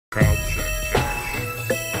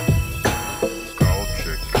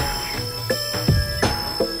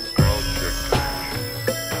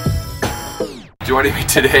Joining me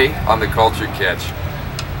today on the Culture Catch,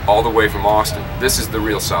 all the way from Austin. This is the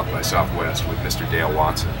real South by Southwest with Mr. Dale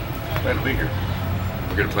Watson. Glad to be here.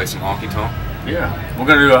 We're gonna play some honky tonk. Yeah, I'm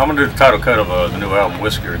gonna do the title cut of the new album,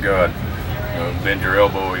 Whiskey or God. Bend your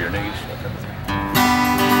elbow or your knees.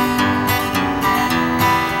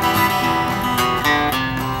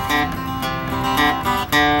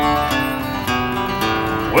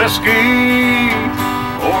 Whiskey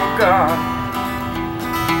or God,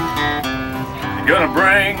 you're gonna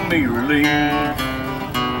bring me relief.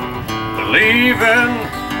 Believing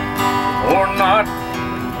or not,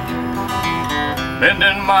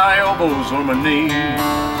 bending my elbows or my knees.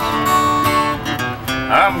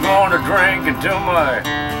 I'm gonna drink until my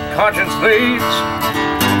conscience fades.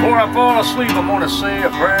 Before I fall asleep, I'm gonna say a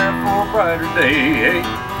prayer for a brighter day.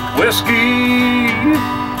 Whiskey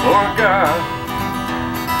or God,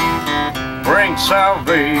 bring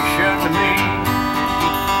salvation to me.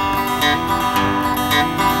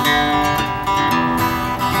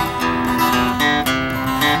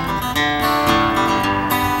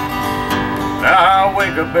 Now I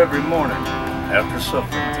wake up every morning after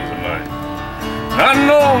suffering through the night, not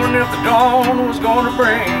knowing if the dawn was going to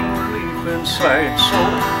bring relief in sight. So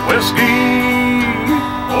whiskey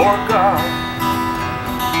or God,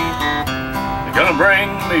 they're gonna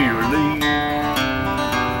bring me relief.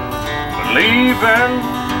 Believing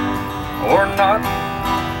or not,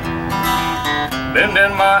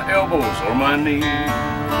 bending my elbows or my knees.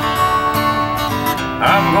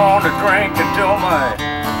 I'm going to drink until my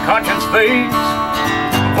conscience fades.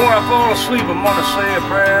 Before I fall asleep, I'm gonna say a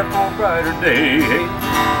prayer for a brighter day.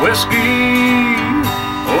 Whiskey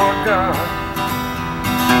or God,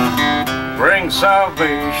 bring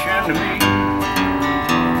salvation to me.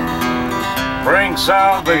 Bring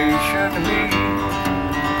salvation to me.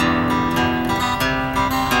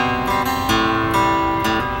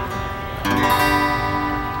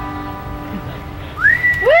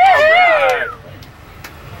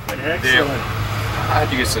 Dale, how'd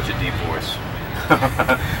you get such a deep voice?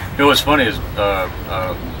 You know what's funny is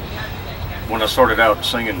when I started out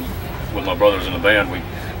singing with my brothers in the band,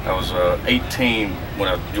 I was 18 when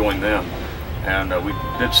I joined them, and we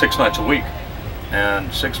did 6 nights a week.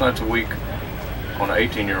 And 6 nights a week on an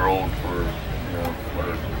 18-year-old for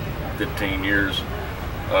 15 years,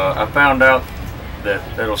 I found out that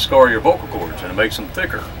it'll scar your vocal cords and it makes them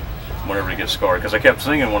thicker whenever you get scarred. Because I kept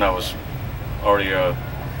singing when I was already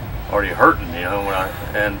hurting,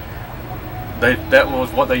 and that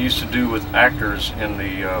was what they used to do with actors in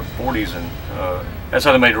the 40s, and that's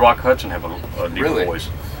how they made Rock Hudson have a deep voice.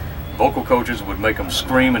 Vocal coaches would make them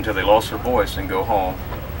scream until they lost their voice and go home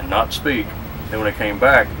and not speak. Then when they came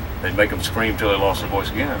back, they'd make them scream till they lost their voice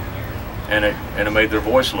again, and it made their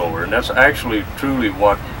voice lower. And that's actually truly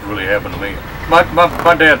what really happened to me.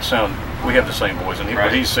 My dad we have the same voice,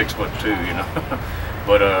 but he's 6'2",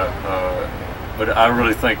 But I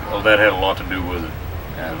really think that had a lot to do with it.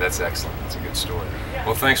 Yeah, that's excellent. That's a good story.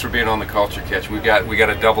 Well, thanks for being on the Culture Catch. We got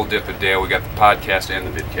a double dip at Dale. We got the podcast and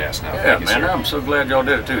the vidcast now. Yeah, thank you, man, sir. I'm so glad y'all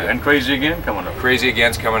did it too. And Crazy Again coming up. Crazy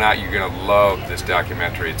Again's coming out. You're gonna love this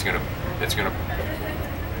documentary. It's gonna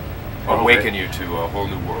awaken you to a whole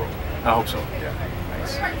new world. I hope so. Yeah.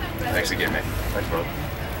 Thanks. Thanks again, man. Thanks, brother.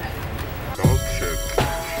 Culture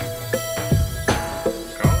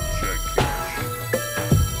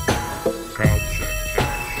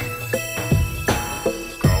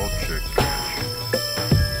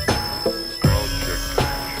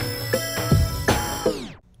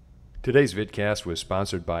Today's vidcast was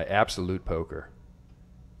sponsored by Absolute Poker.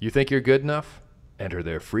 You think you're good enough? Enter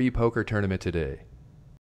their free poker tournament today.